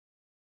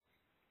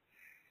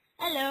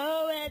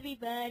Hello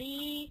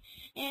everybody,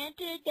 and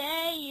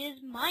today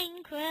is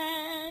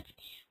Minecraft.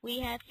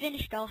 We have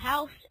finished our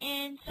house,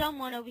 and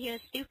someone over here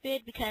is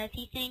stupid because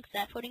he thinks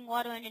that putting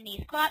water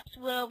underneath crops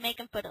will make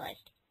them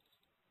fertilized.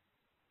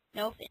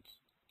 No offense.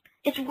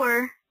 It's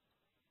were.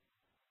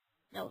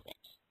 No offense.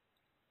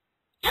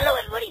 Hello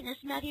everybody, this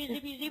is Matthew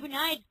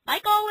Zebra9.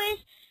 Like always,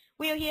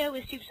 we are here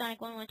with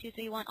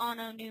Supersonic11231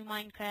 on our new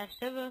Minecraft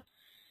server.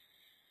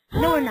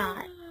 No, we're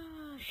not.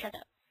 Shut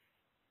up.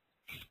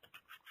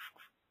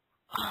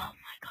 Oh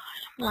my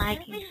gosh, I'm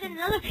lagging. This is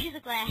another piece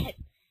of glass.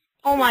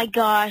 Oh my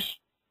gosh.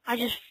 I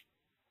just...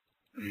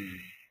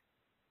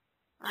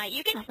 Alright,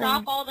 you can Nothing.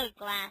 stop all the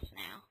glass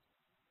now.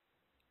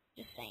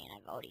 Just saying,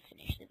 I've already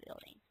finished the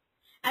building.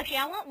 Actually,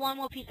 I want one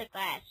more piece of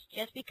glass,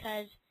 just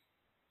because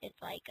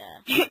it's like,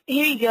 Here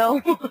you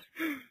go.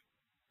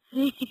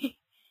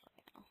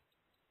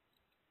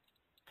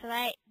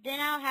 then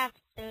I'll have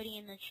 30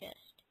 in the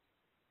chest.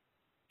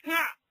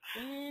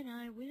 Then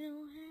I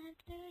will have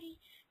 30.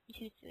 1,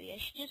 2, 3. I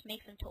should just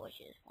make some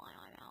torches while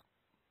I'm out.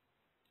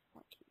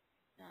 1, 2.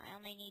 No, I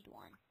only need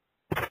 1.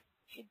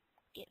 Should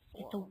get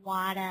 4. Get the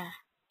water.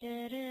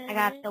 I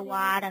got the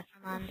water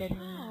from underneath.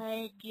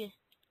 Fudge.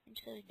 I'm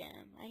so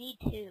dumb. I need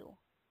 2.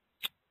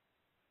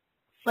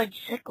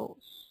 Fudge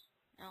sickles.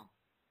 No.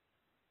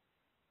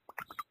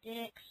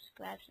 Sticks.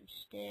 Grab some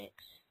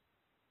sticks.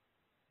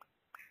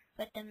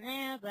 Put them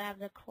there. Grab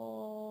the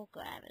coal.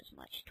 Grab as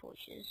much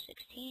torches.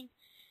 16.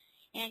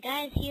 And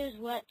guys, here's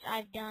what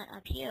I've done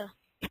up here.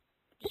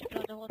 Just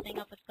filled the whole thing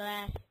up with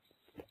glass.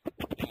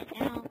 And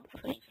now,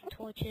 putting some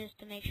torches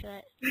to make sure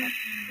that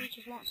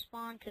creatures won't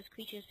spawn, because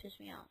creatures piss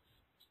me off.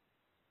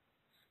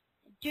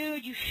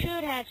 Dude, you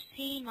should have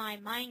seen my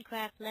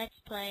Minecraft Let's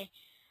Play.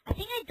 I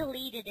think I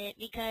deleted it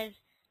because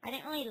I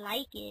didn't really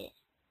like it.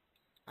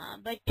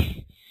 But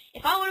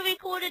if I would have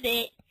recorded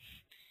it,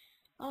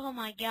 oh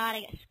my god,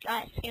 I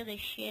got scared the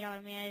shit out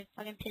of me. I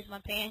fucking pissed my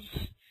pants.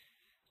 It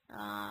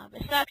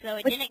sucks though.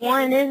 It Which didn't get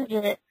one is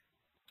it?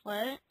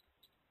 What?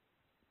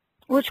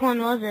 Which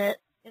one was it?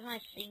 It was my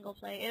single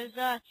player. It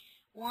was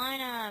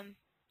one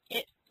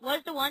it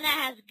was the one that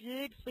has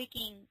good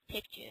freaking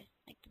picture,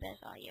 like the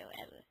best audio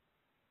ever.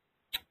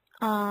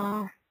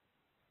 I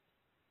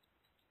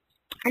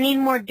need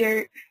more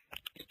dirt.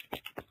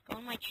 Go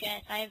in my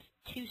chest. I have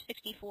 2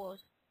 64s.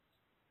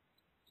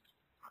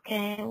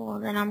 Okay, well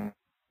then I'm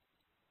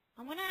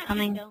gonna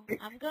coming.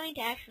 I'm going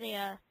to actually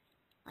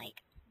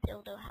like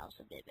build a house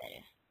a bit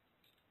better.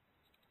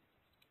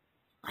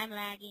 I'm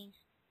lagging.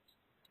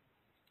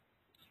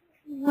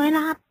 When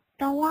up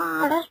the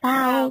water Wow,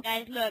 spout.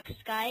 guys, look,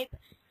 Skype.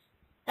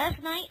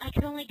 Last night I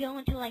could only go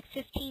until like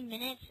 15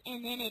 minutes,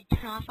 and then it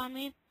turned off on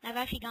me. I've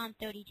actually gone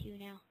 32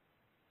 now.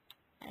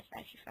 That's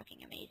actually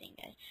fucking amazing,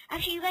 guys.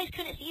 Actually, you guys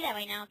couldn't see that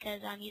right now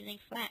because I'm using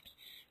Fraps.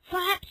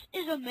 Fraps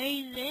is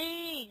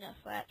amazing.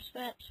 Fraps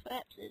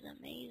is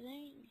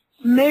amazing.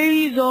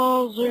 Amazing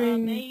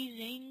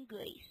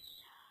grace.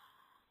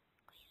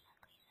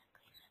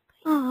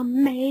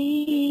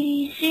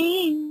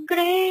 Amazing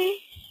grace.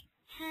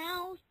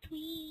 How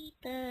sweet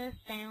the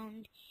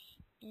sound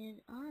is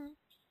on.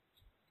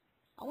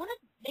 I want to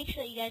make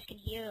sure that you guys can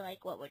hear,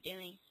 like, what we're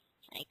doing.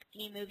 Like,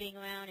 me moving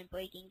around and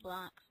breaking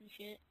blocks and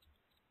shit.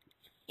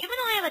 Even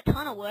though I have a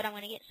ton of wood, I'm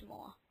going to get some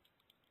more.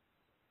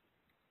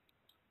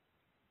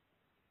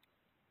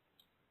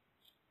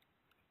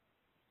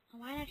 I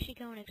might actually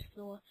go and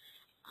explore.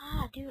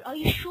 Ah, dude, are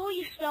you sure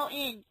you spelled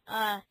in,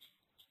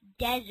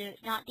 desert,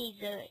 not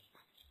dessert?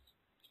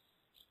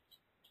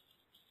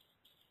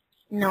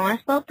 No, I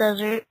spelled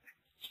desert.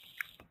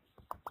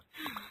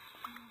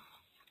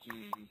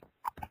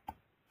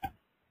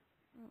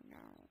 Oh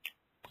no.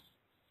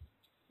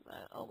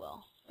 But, oh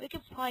well. We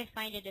could probably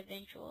find it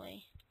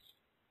eventually.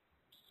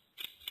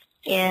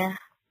 Yeah.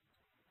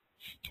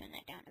 Should turn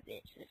that down a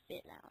bit so it's a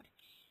bit loud.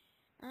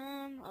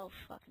 Oh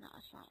fuck no,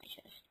 it's not my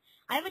chest.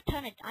 I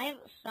have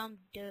some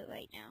dirt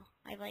right now.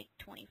 I have like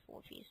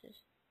 24 pieces.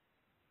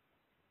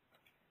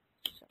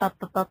 So,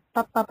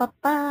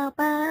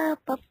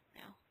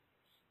 no.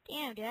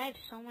 Damn, dude, I have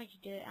so much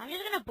dirt. I'm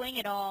just gonna bring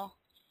it all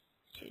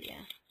to you.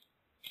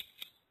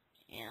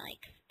 And like,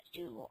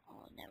 do,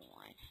 oh, never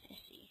mind.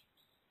 Let's see.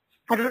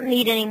 I don't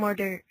need any more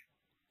dirt.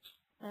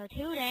 Well,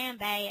 too damn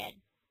bad.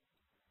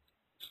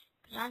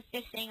 Cause I'm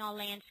fixing our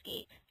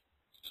landscape.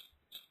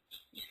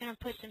 I'm just gonna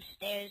put some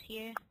stairs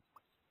here.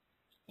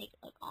 Make it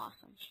look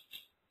awesome.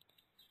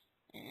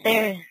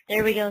 And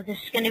There we go. This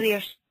is gonna be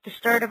the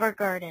start of our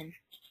garden.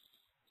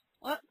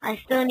 what? I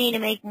still need to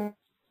make more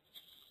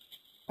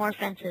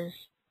fences.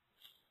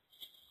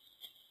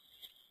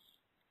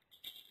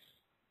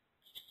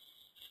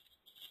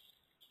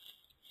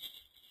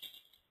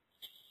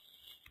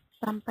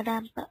 I could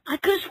have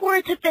sworn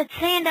I took that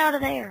sand out of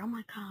there. Oh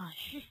my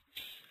gosh. You're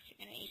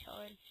gonna eat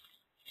hard.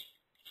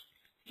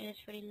 And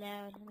it's pretty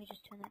loud. Let me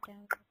just turn that down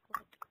real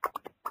quick.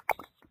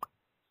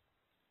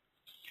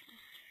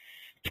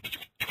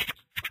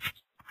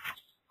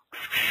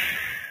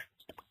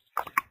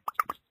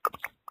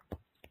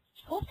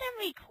 Hope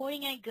I'm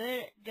recording at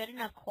good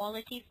enough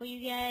quality for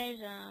you guys.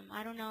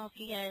 I don't know if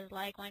you guys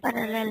like my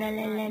quality or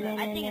not, but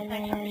I think it's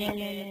actually pretty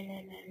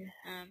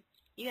good.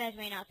 You guys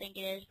may not think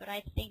it is, but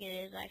I think it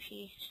is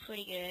actually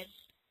pretty good.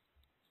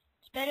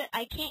 It's better.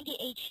 I can't get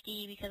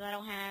HD because I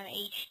don't have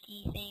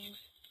HD things.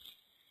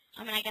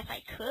 I mean, I guess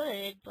I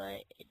could,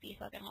 but it'd be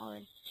fucking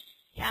hard.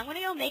 Yeah, I'm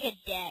gonna go make a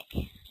deck.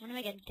 I'm gonna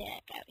make a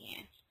deck out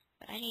here.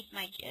 But I need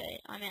my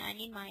I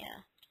need my,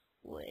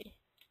 wood.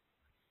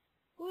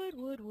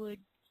 Wood.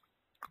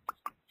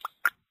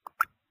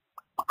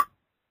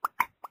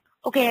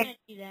 Okay, I'm I gonna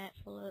do that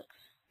for looks.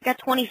 got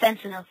 20 fence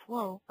enough.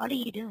 Whoa, what are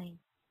you doing?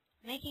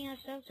 Making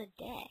ourselves a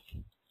deck.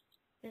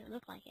 Doesn't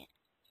look like it.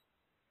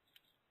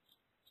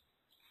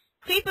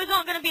 Creepers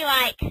aren't gonna be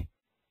like...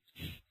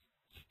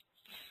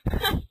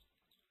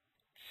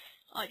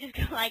 oh, just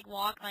gonna, like,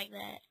 walk like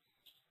that.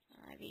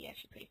 That'd be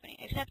actually pretty funny.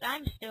 Except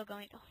I'm still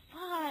going to...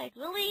 Oh, fuck,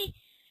 really?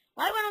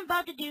 Why when I'm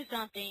about to do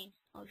something?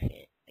 Oh,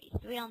 shit.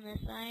 Wait, 3 on this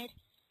side.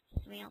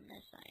 3 on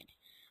this side.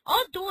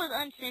 All doors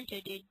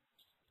uncentered, dude.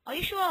 Are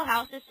you sure our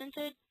house is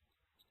centered?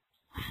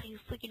 Wow, you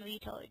freaking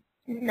retard.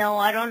 No,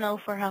 I don't know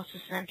if our house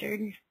is centered.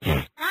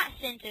 Not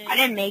centered. I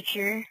didn't make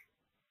sure.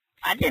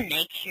 I'll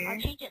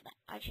change it.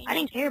 I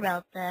didn't care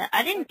about that.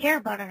 I didn't care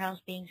about our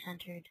house being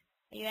centered.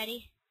 Are you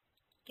ready?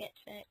 Get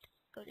set.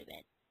 Go to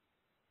bed.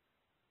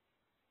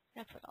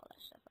 I'm gonna put all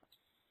that stuff up.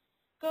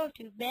 Go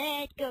to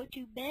bed. Go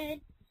to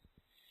bed.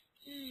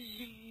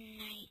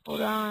 Night.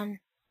 Hold on.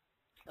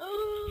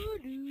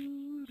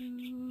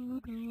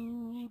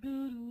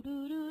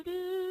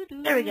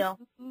 There we go.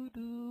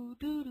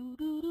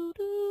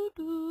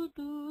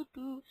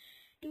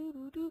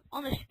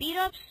 On the speed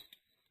ups,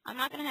 I'm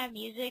not gonna have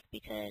music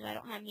because I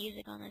don't have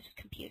music on this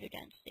computer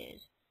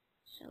downstairs.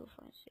 So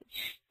far, so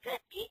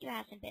get your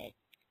ass in bed.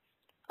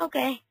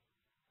 Okay.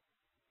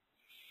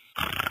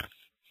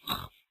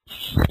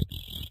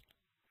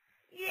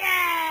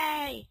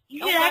 Yay!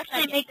 You should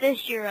actually make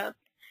this your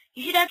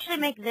You should actually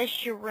make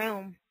this your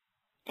room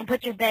and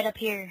put your bed up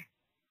here.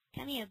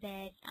 Tell me a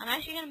bed. I'm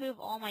actually gonna move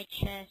all my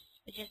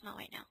chests, but just not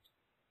right now.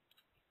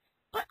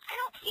 But I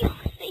don't feel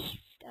safe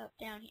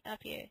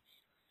up here.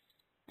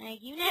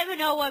 Like, you never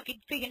know what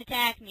could freaking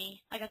attack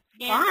me. Like a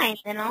damn Fine,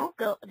 then I'll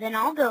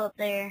go up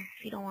there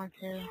if you don't want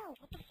to. Yeah,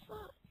 what the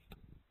fuck?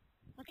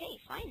 Okay,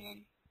 fine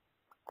then.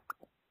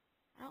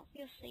 I don't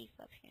feel safe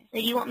up here. So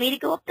you want me to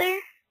go up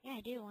there? Yeah,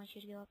 I do want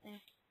you to go up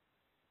there.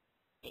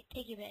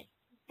 Take your bed.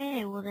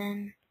 Okay, well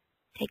then,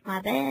 take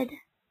my bed.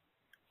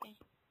 Okay.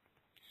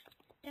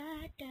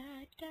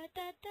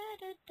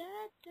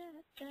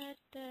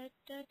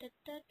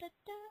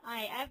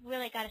 I've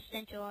really got to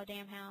center our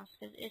damn house,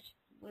 because it's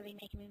really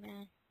making me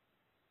mad.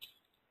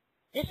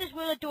 This is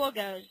where the door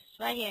goes,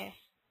 right here.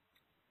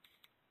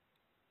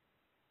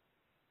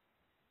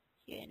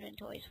 Your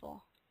inventory's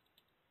full.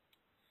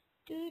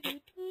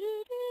 I'm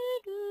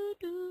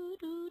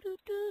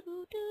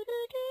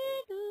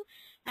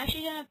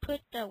actually gonna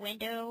put the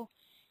window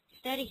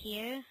instead of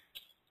here.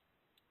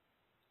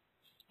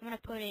 I'm gonna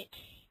put it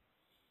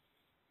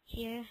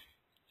here.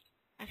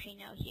 Actually,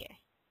 no, here.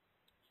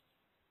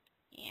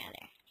 Yeah,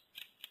 there.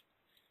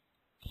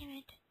 Damn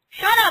it.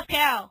 Shut up,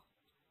 Carol!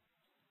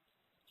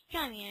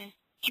 Come here.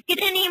 Did you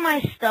get any of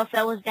my stuff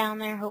that was down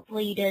there?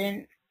 Hopefully you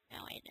didn't.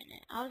 No, I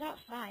didn't. I was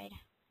outside.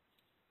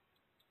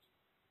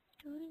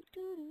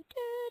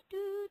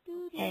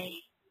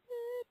 Hey.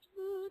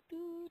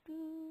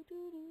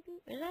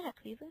 Is that a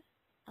creeper?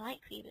 I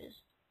like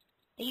creepers.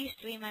 They used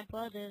to be my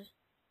brothers.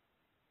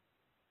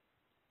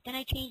 Then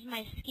I changed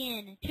my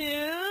skin to...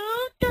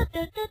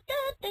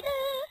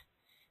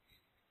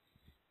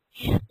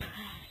 Yep.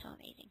 So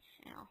amazing.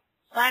 Ow.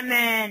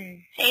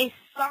 Simon! Hey,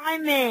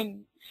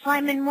 Simon!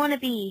 Simon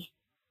wannabe.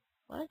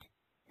 What?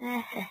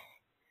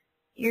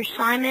 You're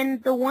Simon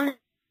the wannabe.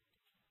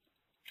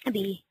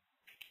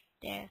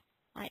 There.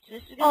 Alright, so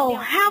this is gonna be Oh,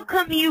 how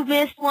come you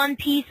missed one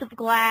piece of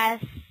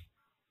glass?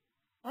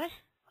 What?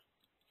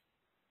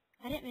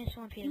 I didn't miss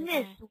one piece You of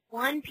glass. missed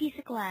one piece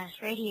of glass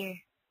right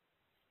here.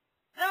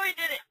 No, I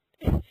did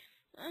it!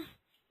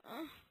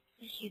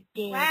 Yes, you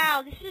did.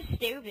 Wow, this is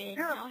stupid.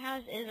 Our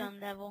house is on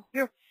level.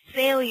 You're a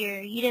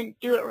failure. You didn't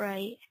do it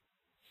right.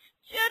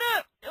 Shut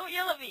up! Don't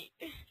yell at me!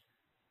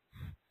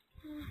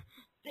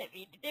 Let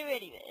me do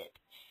any of it.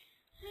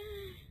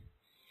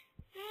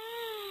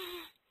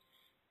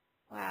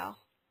 Wow.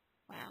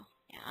 Wow.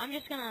 Yeah, I'm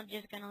just gonna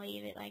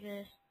leave it like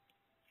this.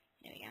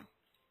 There we go.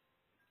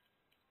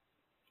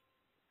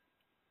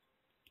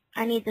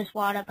 I need this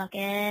water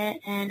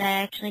bucket, and I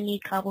actually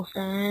need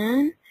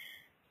cobblestone.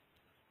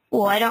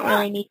 Well, I don't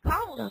really need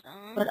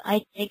cobblestone, but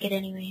I take it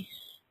anyways.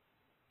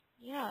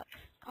 Yuck.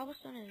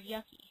 Cobblestone is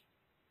yucky.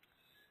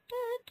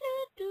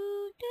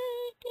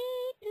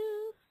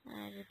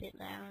 That is a bit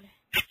loud.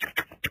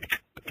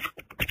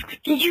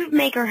 Did you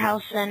make our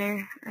house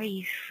center? Are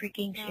you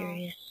freaking No.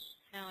 serious?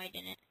 No, I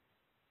didn't.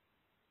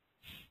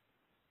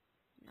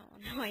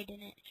 No, I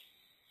didn't.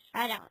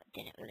 I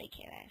didn't really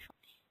care, actually.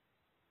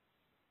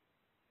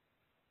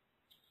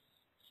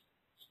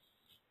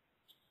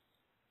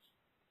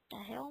 The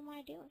hell am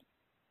I doing?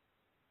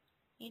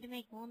 You need to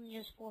make more than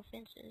just 4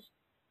 fences.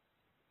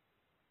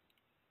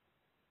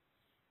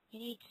 You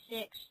need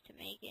 6 to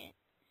make it.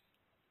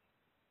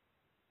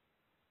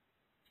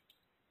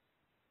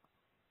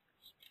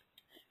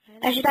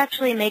 I should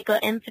actually make an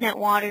infinite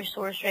water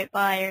source right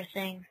by our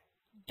thing.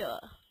 Duh.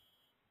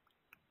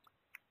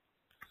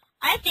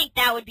 I think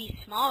that would be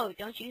smart,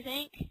 don't you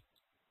think?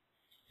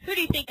 Who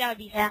do you think that would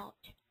be smart?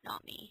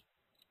 Not me.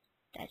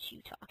 That's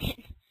you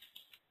talking.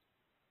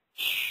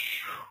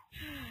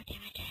 Oh,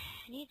 damn it.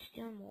 I need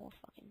still more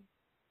fucking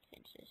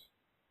fences.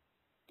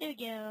 There we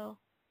go.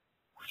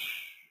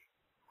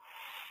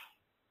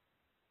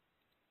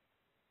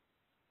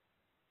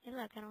 Hey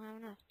look, I don't have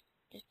enough.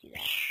 Just do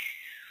that.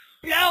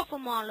 Blow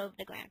from all over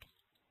the ground.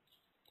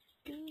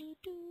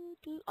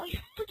 Are you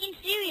freaking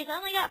serious? I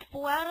only got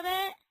 4 out of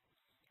that?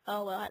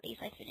 Oh well, at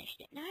least I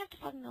finished it. Now I have to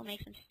fucking go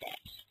make some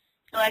steps.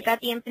 So I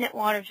got the infinite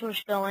water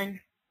source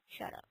going.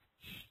 Shut up.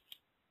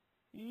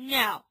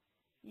 No.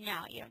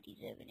 No, you don't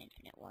deserve an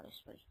infinite water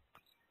spree.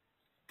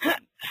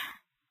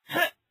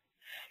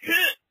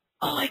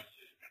 Oh, I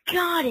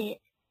got it.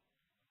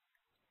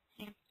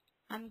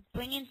 I'm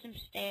bringing some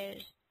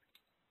stairs.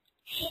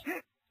 Shit.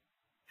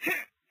 Damn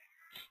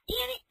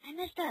it, I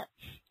messed up.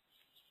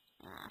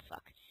 Ah,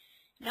 fuck.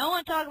 No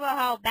one talk about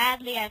how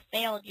badly I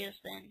failed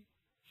just then.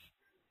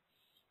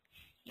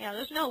 Yeah,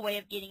 there's no way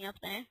of getting up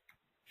there.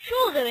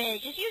 Sure there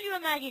is, just use your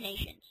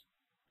imaginations.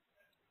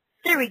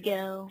 There we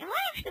go. Am I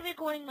actually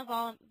recording the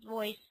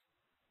voice?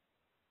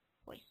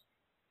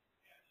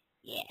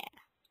 Yeah.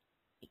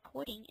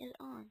 Recording is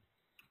on.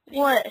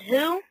 What?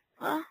 Who?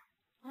 Huh?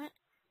 What?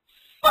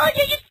 Oh,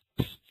 you just...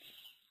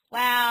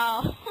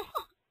 Wow.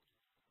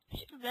 I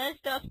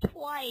messed up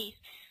twice.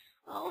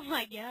 Oh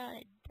my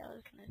god. That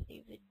was kind of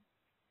stupid.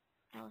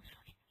 That was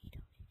fucking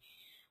stupid.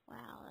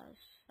 Wow, that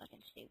was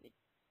fucking stupid.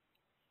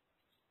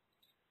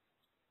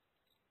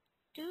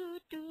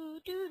 How'd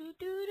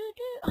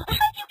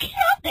you get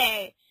up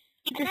there?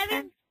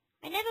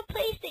 I never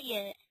placed it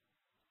yet.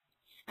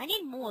 I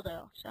need more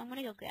though, so I'm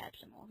gonna go grab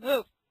some more.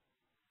 Move!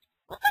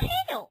 What the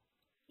hell?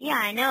 Yeah,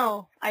 I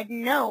know.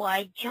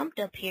 I jumped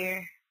up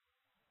here.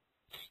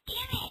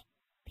 Damn it!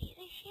 Piece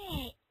of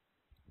shit.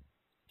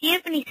 Do you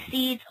have any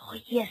seeds? Oh,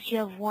 yes, you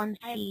have 1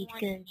 I have seed. one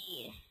Good.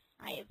 seed.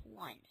 I have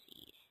 1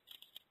 seed.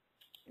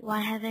 Do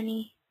I have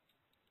any?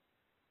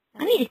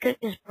 I need to cook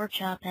this pork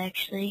chop,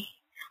 actually.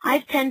 I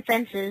have 10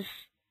 fences.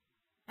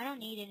 I don't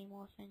need any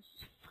more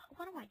fences.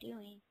 What am I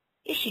doing?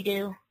 Yes, you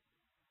do.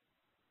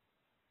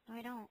 No,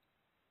 I don't.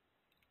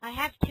 I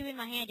have 2 in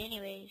my hand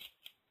anyways.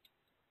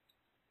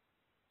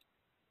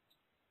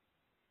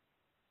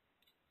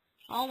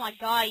 Oh my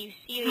god, are you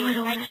serious?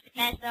 don't I have just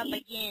messed up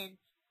again.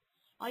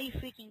 Are you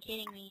freaking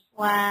kidding me?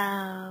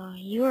 Wow,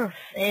 you're a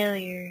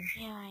failure.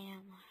 Yeah, I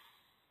am.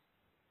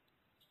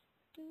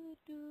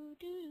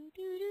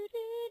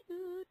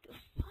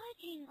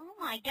 Fucking, oh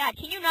my god,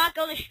 can you not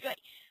go the straight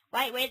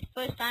right way the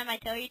first time I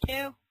tell you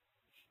to?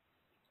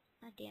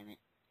 God damn it.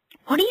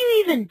 What are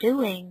you even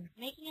doing?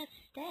 Making us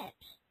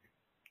steps.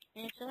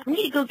 And it's I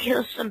need to go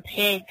kill some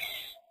pigs.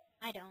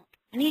 I don't.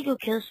 I need to go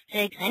kill some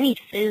pigs. I need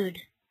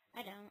food.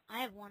 I don't. I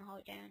have 1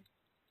 heart down.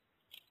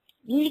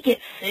 You need to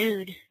get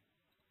food.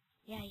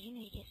 Yeah, you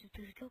need to get some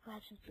food. Go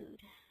grab some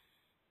food.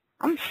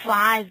 I'm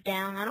 5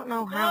 down. I don't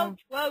know how.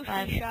 Go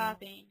grocery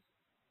shopping.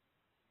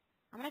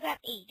 I'm gonna grab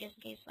 8 just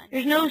in case.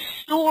 There's no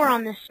store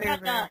on this Shut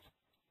server. up.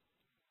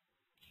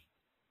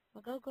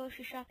 We'll go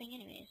grocery shopping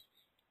anyways.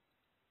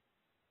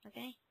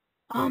 Okay?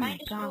 Oh my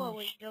Find a store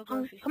where you go gosh.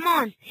 grocery Come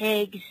shopping. on,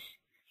 pigs.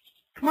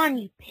 Come on,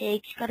 you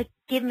pigs. You gotta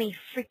give me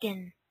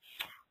freaking...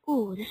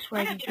 Ooh, this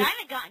way I can I get...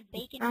 haven't gotten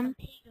bacon from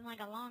pigs in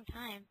like a long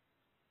time.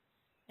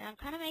 And I'm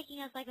kind of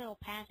making us like a little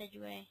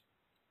passageway.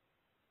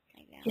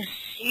 Like that. Just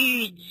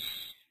seeds.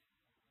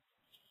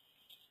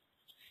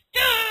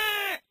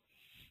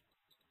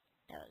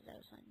 That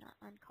was not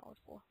uncalled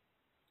for.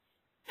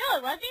 No,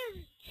 it wasn't. It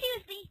was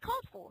seriously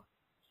called for.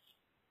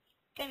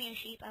 Come here,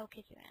 sheep. I will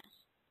kick your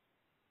ass.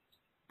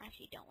 I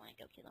actually don't want to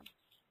go kill them.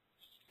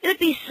 It would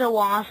be so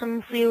awesome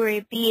if we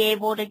were be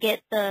able to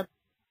get the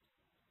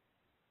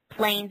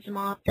plains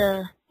mob.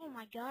 Oh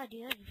my god,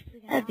 dude,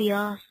 That'd be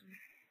awesome.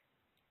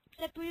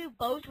 Except we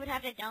both would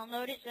have to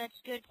download it, so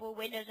that's good for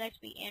Windows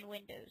XP and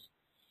Windows.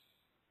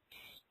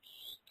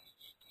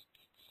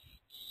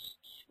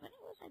 What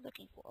was I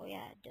looking for? Oh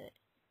yeah,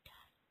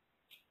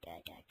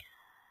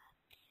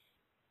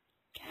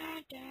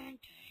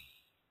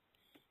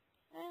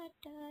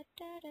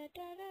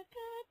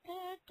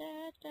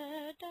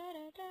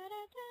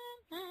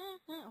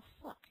 Oh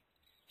fuck.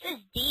 This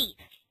is deep.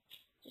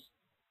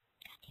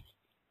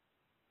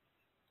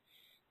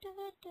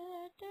 God damn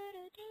it.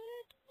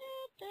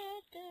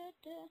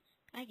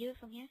 Can I do it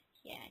from here?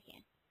 Yeah, I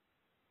can.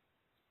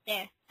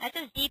 There. That's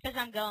as deep as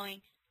I'm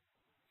going.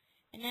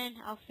 And then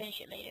I'll finish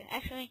it later.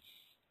 Actually,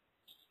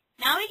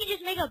 now we can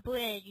just make a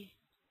bridge.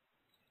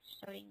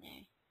 Starting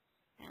there.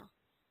 Now.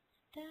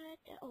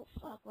 Oh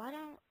fuck, why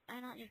don't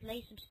I not just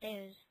lay some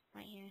stairs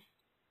right here?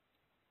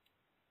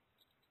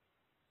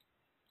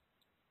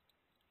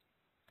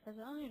 Cause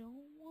I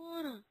don't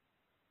wanna.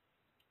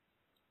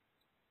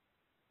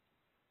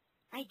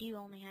 I do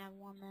only have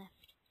one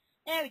left.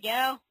 There we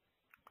go.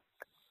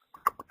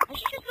 I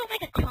should just go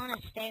make a ton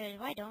of stairs.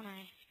 Why don't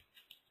I?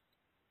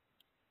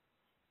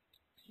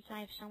 Since I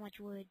have so much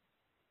wood.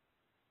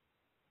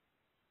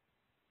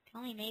 I can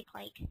only make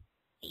like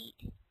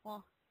 8.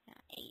 Well,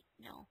 not 8.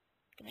 No.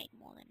 I can make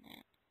more than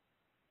that.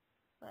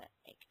 But,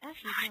 like,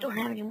 actually, I no. don't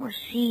have any more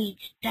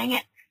seeds. Dang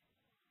it.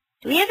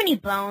 Do we have any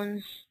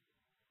bones?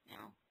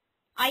 No.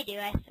 I do,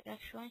 I think,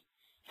 actually.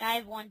 I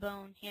have 1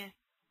 bone. Here.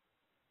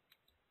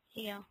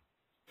 Here you go.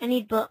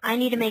 I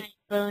need to make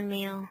bone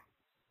meal.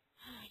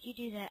 You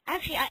do that.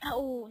 Actually,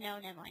 oh, no,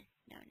 never mind.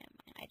 No, never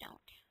mind. I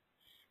don't.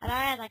 I thought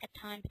I had like a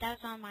ton, but that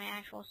was on my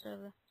actual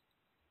server.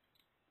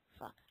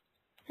 Fuck.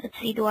 Let's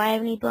see, do I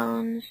have any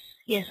bones?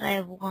 Yes, I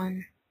have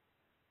 1.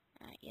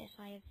 Yes,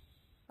 I have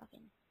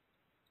fucking...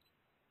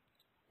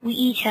 We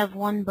each have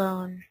 1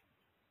 bone.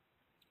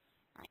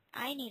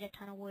 I need a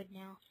ton of wood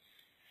now.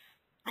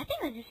 I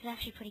think that this is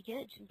actually pretty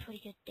good. Some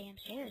pretty good damn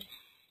stairs.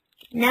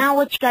 Now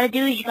what you gotta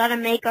do is you gotta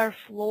make our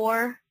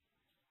floor.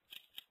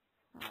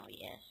 Oh,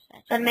 yes.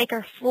 That's Gotta make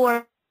our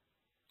floor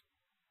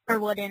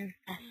wooden.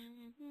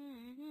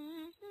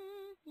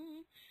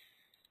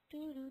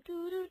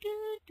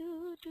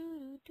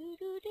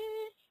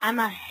 I'm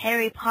a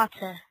Harry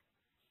Potter.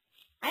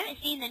 I haven't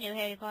seen the new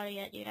Harry Potter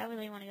yet, dude. I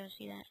really want to go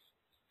see that.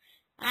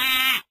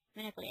 Ah!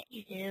 Manipulate.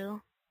 You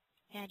do?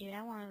 Yeah, dude,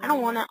 I want to.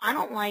 I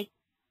don't like...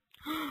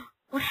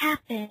 What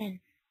happened?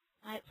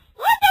 What?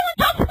 That was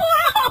top 4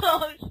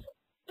 hours!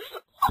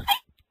 What?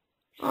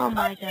 Oh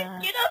my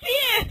god. Get up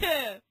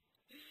here!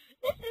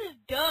 This is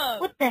dumb.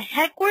 What the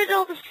heck? Where did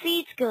all the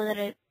seeds go that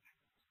I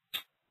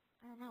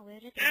don't know, where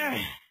did they go?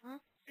 Huh?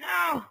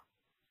 No!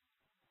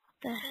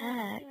 What the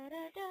heck?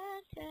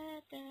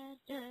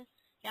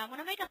 Yeah, I'm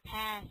gonna make a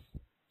path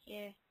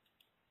here.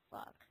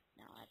 Fuck.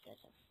 No,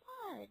 that's a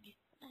fudge.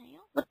 What the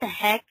hell? What the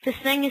heck? This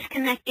thing is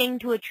connecting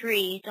to a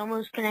tree. It's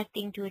almost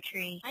connecting to a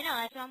tree. I know,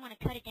 that's why I'm gonna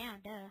cut it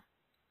down, duh.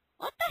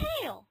 What the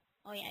hell?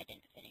 Oh yeah, I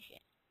didn't finish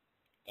it.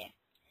 There.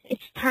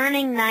 It's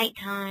turning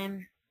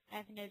nighttime.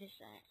 I've noticed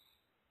that.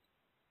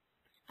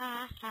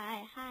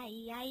 Hi,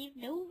 I've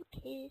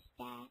noticed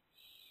that.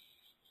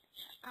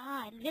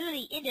 I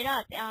literally ended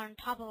up on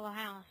top of a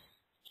house.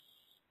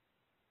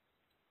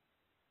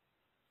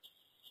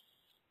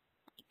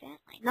 Like that,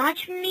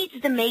 Notch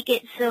needs to make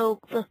it so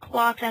the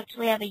clocks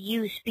actually have a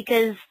use,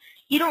 because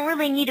you don't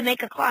really need to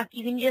make a clock.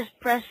 You can just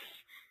press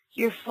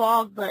your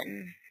fog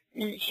button,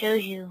 and it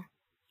shows you.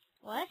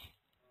 What?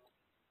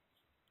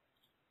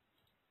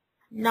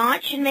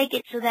 Notch should make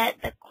it so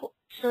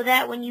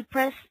that when you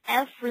press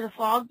F for the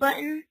fog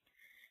button,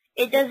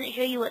 it doesn't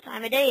show you what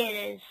time of day it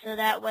is, so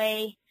that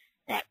way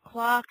that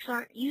clocks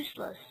aren't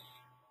useless.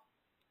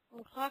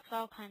 Well, clocks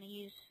all kind of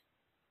use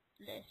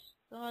this.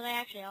 Well, they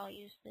actually all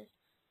use this.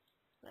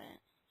 But,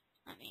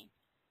 I mean...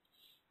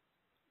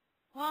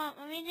 Well,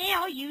 I mean, they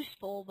are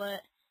useful,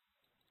 but...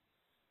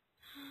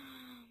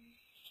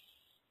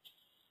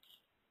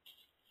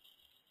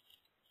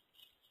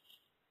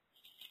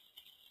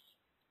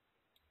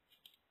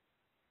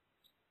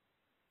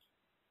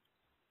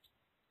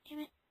 Damn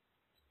it.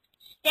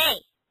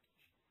 Stay!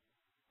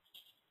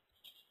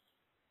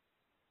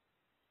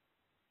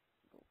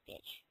 Oh,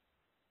 bitch.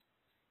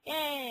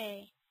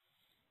 Yay!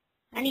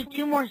 I need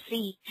 2 more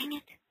seeds. Dang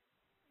it.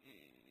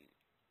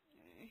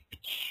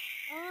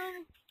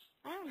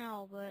 I don't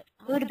know, but...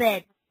 Go to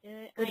bed.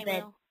 Go to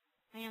bed.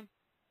 I am.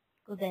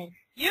 Go to bed.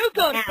 You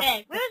go Now. to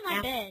bed! Where's my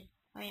Now. bed?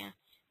 Oh yeah,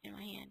 in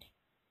my hand.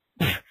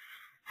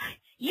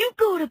 You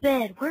go to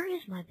bed. Where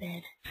is my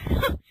bed?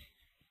 Blah,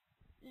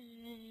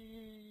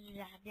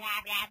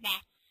 blah, blah,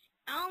 blah.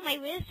 Oh, my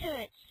wrist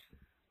hurts.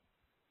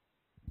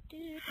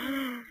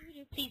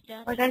 Please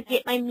don't. I gotta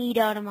get my meat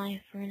out of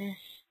my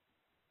furnace.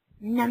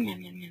 Num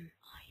num num num.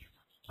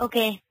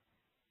 Okay.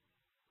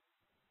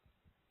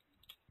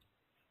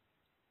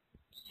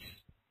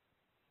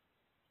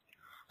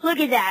 Look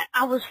at that.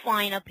 I was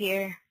flying up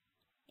here.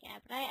 Yeah,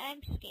 but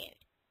I'm scared.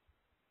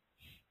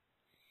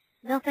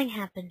 Nothing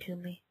happened to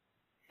me.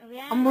 Oh,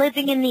 yeah? I'm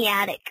living in the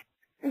attic.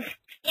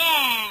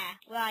 Yeah!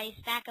 Well, I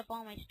stack up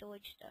all my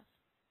storage stuff.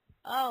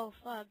 Oh,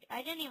 fuck.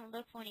 I didn't even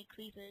look for any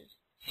creepers.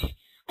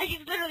 I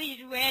just literally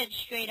just ran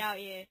straight out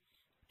here.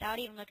 Without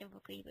even looking for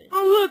creepers.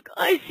 Oh, look.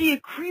 I see a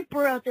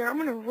creeper out there. I'm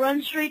gonna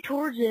run straight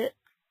towards it.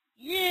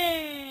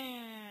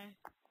 Yeah!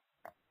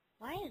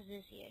 Why is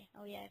this here?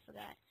 Oh, yeah, I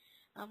forgot.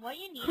 What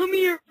you need... Come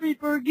here,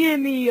 creeper. Give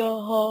me a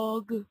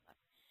hug.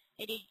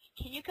 Hey, dude,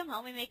 can you come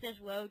help me make this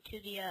road to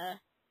the,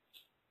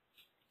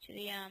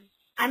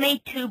 I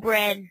made 2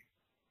 bread.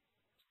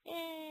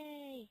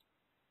 Yay!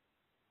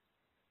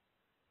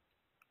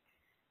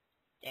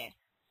 There.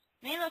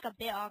 May look a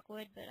bit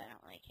awkward, but I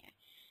don't really care.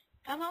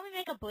 Come help me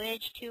make a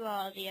bridge to,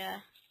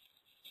 the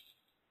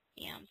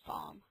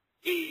farm.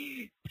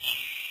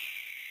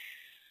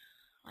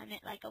 I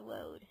meant like a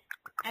road.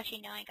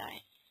 Actually, no, I got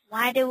it.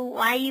 Why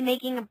are you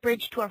making a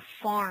bridge to our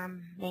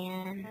farm,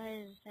 man?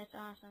 Because that's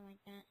awesome like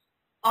that.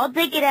 I'll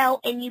dig it out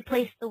and you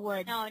place the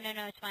wood. No,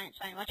 it's fine,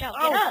 Watch out.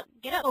 Oh.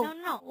 Get up. Oh.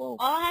 No. Whoa.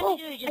 All I have Whoa.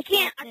 to do is just...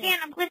 I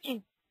can't, I'm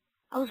glitching.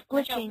 I was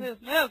Watch out, glitching.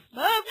 move. No!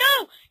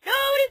 No,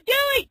 what is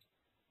doing?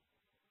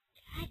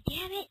 God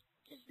damn it.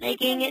 Just leave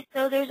Making him. it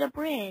so there's a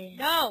bridge.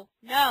 No.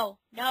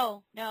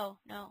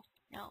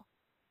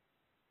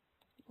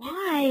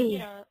 Why?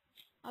 Get up.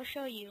 I'll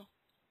show you.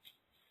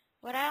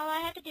 All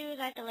I have to do is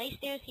I have to lay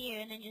stairs here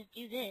and then just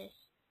do this.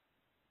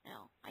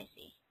 No, I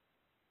see.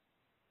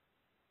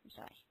 I'm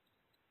sorry.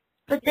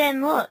 But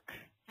then look,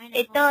 I know.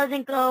 it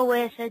doesn't go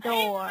with the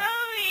door. I'm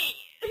sorry.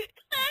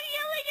 Stop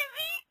yelling at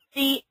me.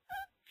 See,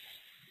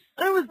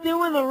 I was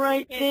doing the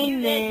right Here, thing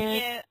do there.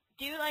 this. Here.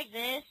 Do like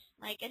this,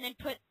 and then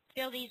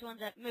fill these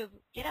ones up. Move.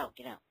 Get out.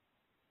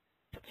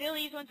 Fill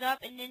these ones up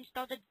and then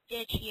start the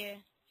ditch here.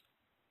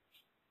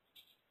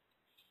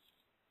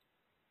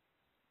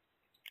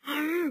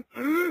 I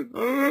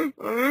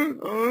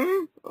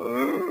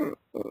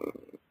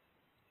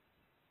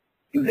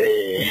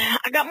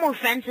got more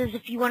fences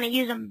if you want to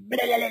use them. I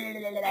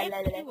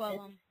have 2 of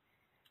them.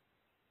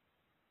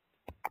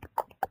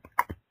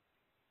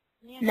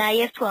 Now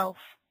you have 12.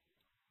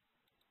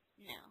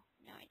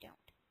 No, I don't.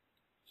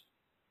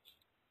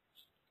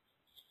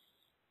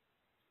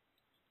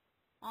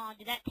 Oh,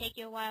 did that take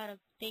you a while to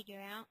figure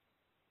out?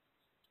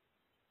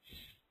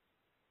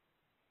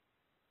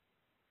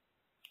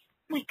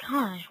 Oh my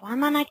gosh, why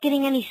am I not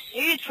getting any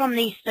seeds from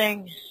these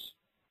things?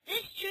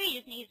 This tree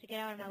just needs to get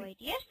out of my way.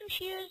 Do you have some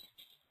shears?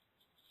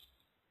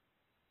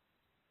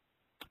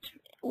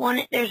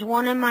 There's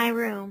one in my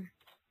room.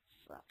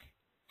 Fuck.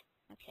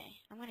 Okay,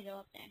 I'm gonna go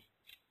up there.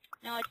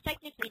 No, it's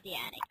technically the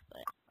attic,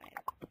 but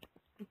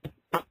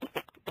whatever.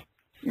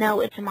 No,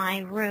 it's my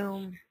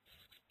room.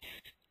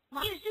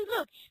 Dude,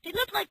 look! They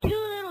look like 2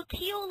 little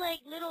teal,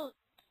 little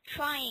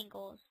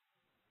triangles.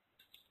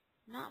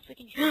 Not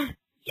freaking sure.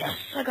 Yes,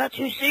 I got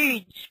 2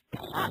 seeds.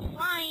 Stop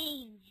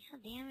flying! God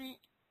damn it.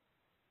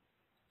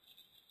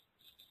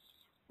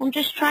 I'm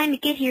just trying to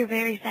get here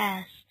very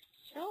fast.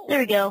 So, There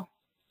we go.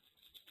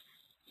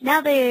 Now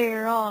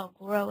they're all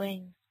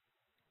growing.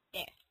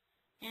 there.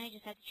 Now I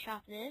just have to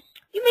chop this.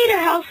 You made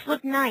our house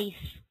look nice.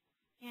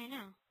 Yeah, I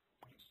know.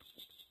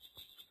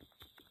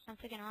 I'm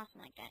freaking awesome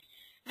like that.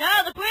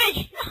 No, the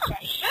bridge! No!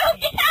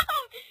 Move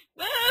down!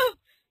 Move!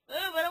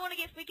 I don't want to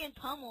get freaking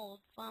pummeled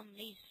from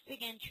these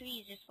freaking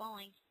trees just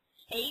falling.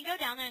 Hey, you can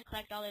go down there and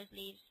collect all those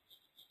leaves.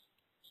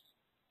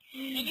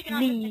 And you can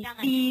also sit down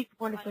Leave, that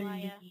wonderful while,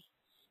 leave.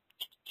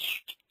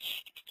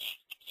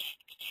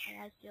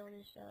 let's fill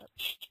this up.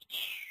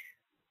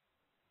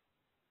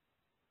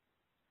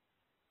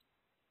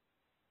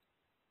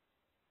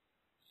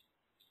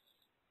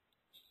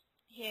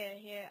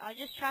 Here. I'll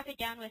just chop it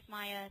down with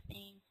my,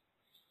 thing.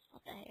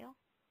 What the hell?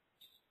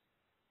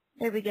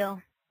 There we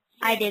go.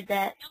 Yeah, I did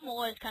that. no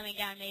more is coming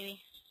down,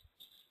 maybe.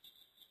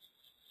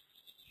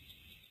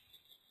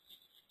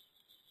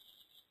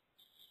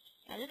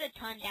 Yeah, there's a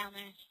ton down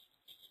there.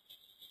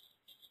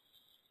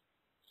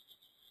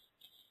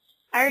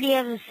 I already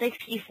have a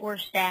 64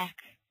 stack.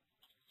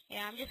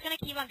 Yeah, I'm just gonna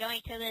keep on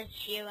going till this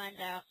shear runs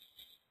out.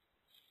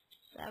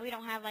 So we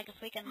don't have, a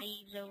freaking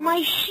leaves over.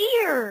 My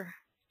shear!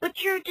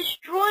 But you're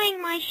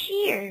destroying my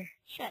shear.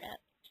 Shut up.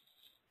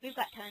 We've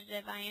got tons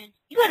of iron.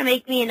 You gotta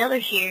make me another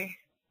shear.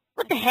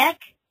 What the heck?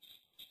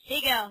 Here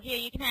you go. Here,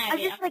 you can have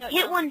I it. just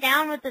hit one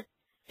down with the...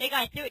 Big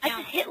guy threw it I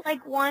down. just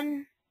hit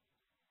one...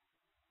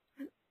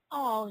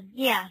 Oh,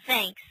 yeah,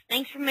 thanks.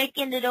 Thanks for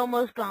making it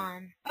almost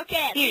gone.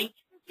 Okay. Here, you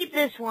keep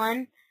this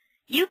one.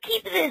 You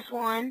keep this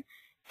one.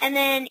 And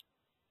then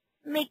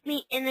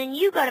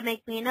you gotta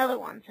make me another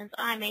one since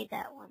I made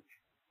that one.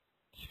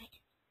 Damn it.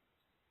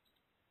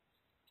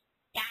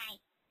 Die.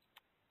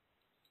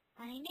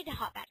 I need to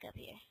hop back up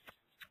here.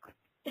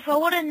 If I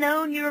would have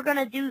known you were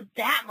gonna do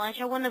that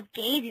much, I wouldn't have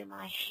gave you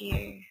my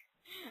shear.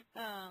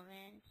 Oh,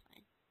 man. It's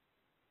fine.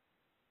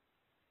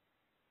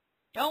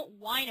 Don't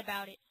whine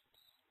about it.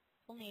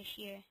 Only a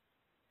shear.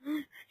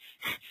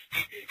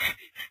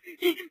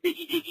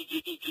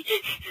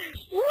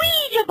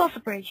 Whee! Jump off the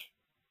bridge.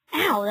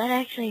 Ow, that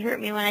actually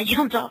hurt me when I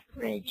jumped off the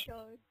bridge.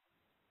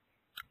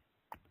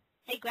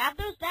 Hey, grab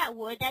that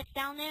wood that's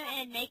down there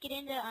and make it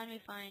into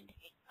unrefined.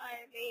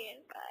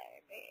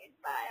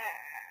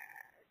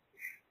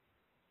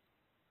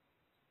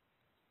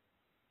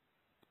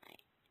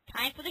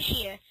 Time for the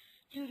shear.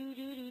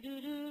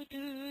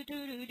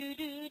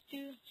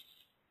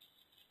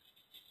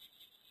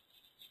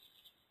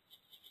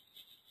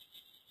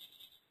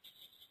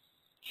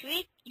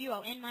 Tree, you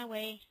are in my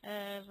way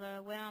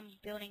of where I'm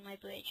building my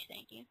bridge.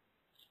 Thank you.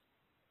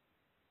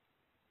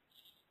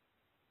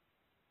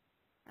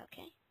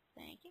 Okay,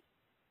 thank you.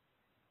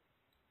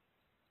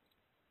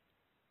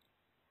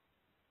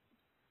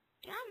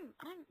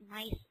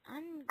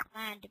 I'm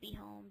glad to be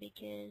home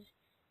because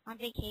on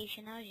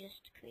vacation I was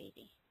just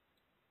crazy.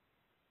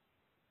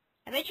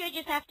 I bet you I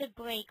just have to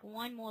break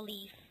one more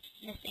leaf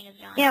and this thing is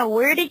gone. Yeah,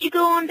 where did you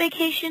go on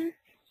vacation?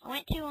 I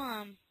went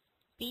to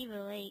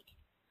Beaver Lake.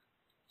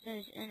 So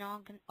it's in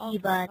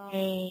Beaver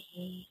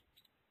Lake.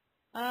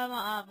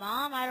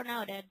 Mom, I don't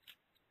know, Dad.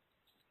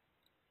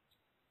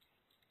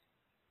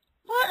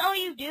 What are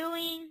you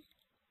doing?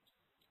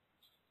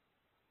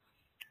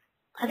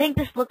 I think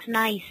this looks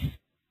nice.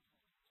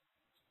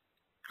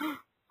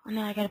 Oh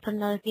no, I gotta put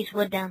another piece of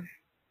wood down.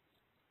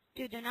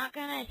 Dude, they're not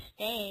gonna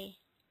stay.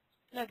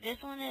 Look,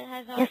 this one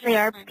has all. Yes, they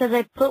are, because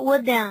I put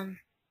wood down.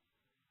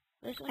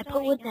 This one's I put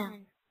already wood done.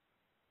 down.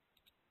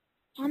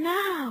 Oh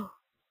no!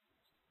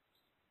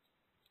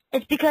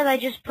 It's because I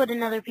just put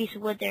another piece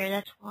of wood there,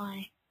 that's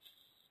why.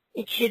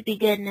 It should be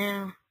good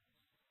now.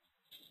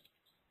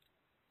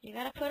 You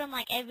gotta put them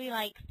like every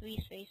like 3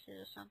 spaces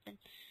or something.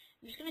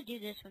 I'm just gonna do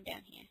this one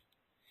down here.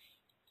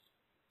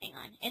 Hang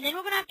on. And then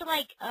we're gonna have to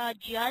like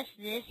adjust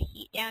this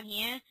down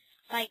here.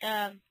 Like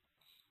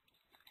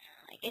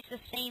it's the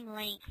same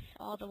length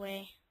all the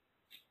way.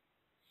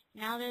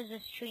 Now there's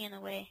this tree in the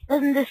way.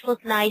 Doesn't this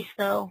look nice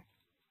though?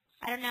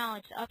 I don't know,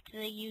 it's up to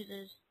the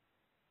users.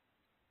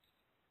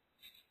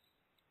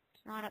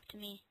 It's not up to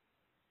me.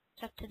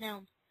 It's up to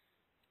them.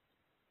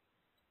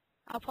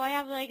 I'll probably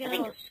have like a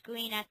little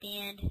screen at the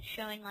end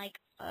showing like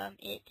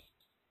it.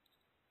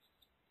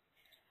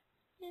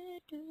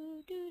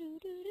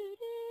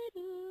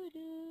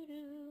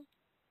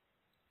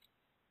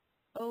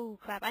 Oh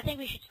crap, I think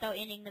we should start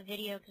ending the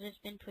video because it's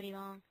been pretty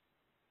long.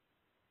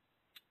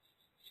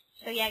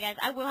 So yeah guys,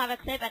 I will have a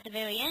clip at the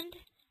very end.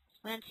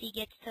 Once he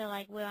gets to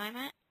like where I'm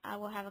at, I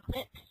will have a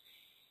clip.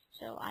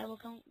 So I will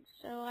go,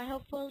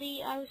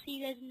 hopefully I will see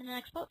you guys in the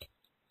next part.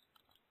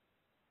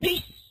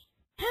 Peace!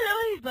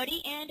 Hello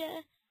everybody, and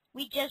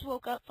we just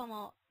woke up from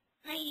a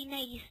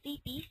nighty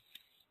sleepy,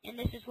 and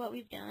this is what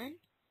we've done.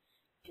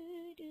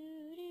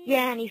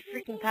 Yeah, and he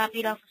freaking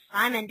copied off of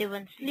Simon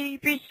doing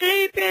sleepy.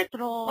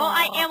 Well,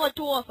 I am a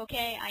dwarf,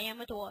 okay? I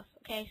am a dwarf,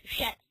 okay? So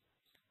shut.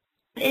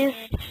 Is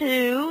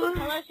to.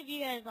 Tell us if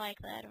you guys like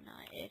that or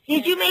not.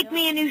 Did you make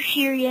me a new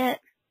shear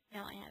yet?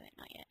 No, I haven't,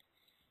 not yet.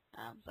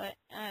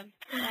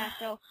 Yeah,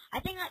 so I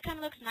think that kind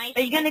of looks nice.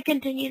 Are you gonna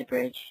continue the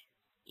bridge?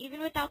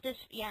 Even without this,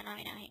 yeah, no,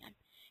 hang on.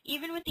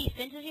 Even with these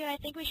fences here, I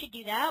think we should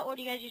do that, or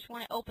do you guys just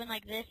want it open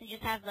like this and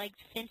just have, like,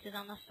 fences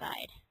on the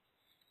side?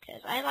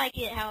 Because I like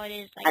it how it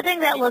is. Like, I think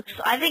that looks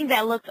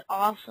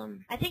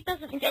awesome. I think those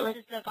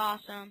fences look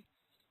awesome.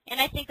 And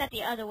I think that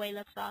the other way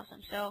looks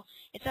awesome. So,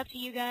 it's up to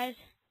you guys.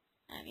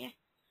 Yeah.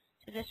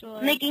 So this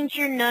will... Making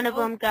sure none of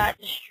them got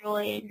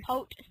destroyed.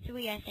 Part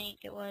 3, I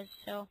think it was.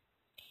 So,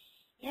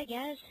 yeah,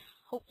 guys.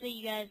 Hopefully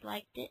you guys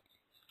liked it.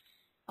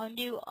 Our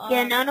new...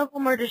 yeah, none of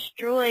them are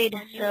destroyed,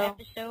 our new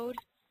episode.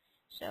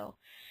 So,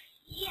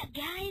 yeah,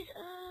 guys,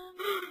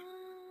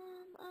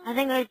 I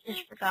think I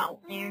just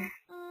forgot one there.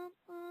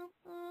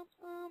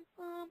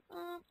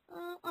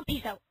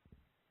 Peace out.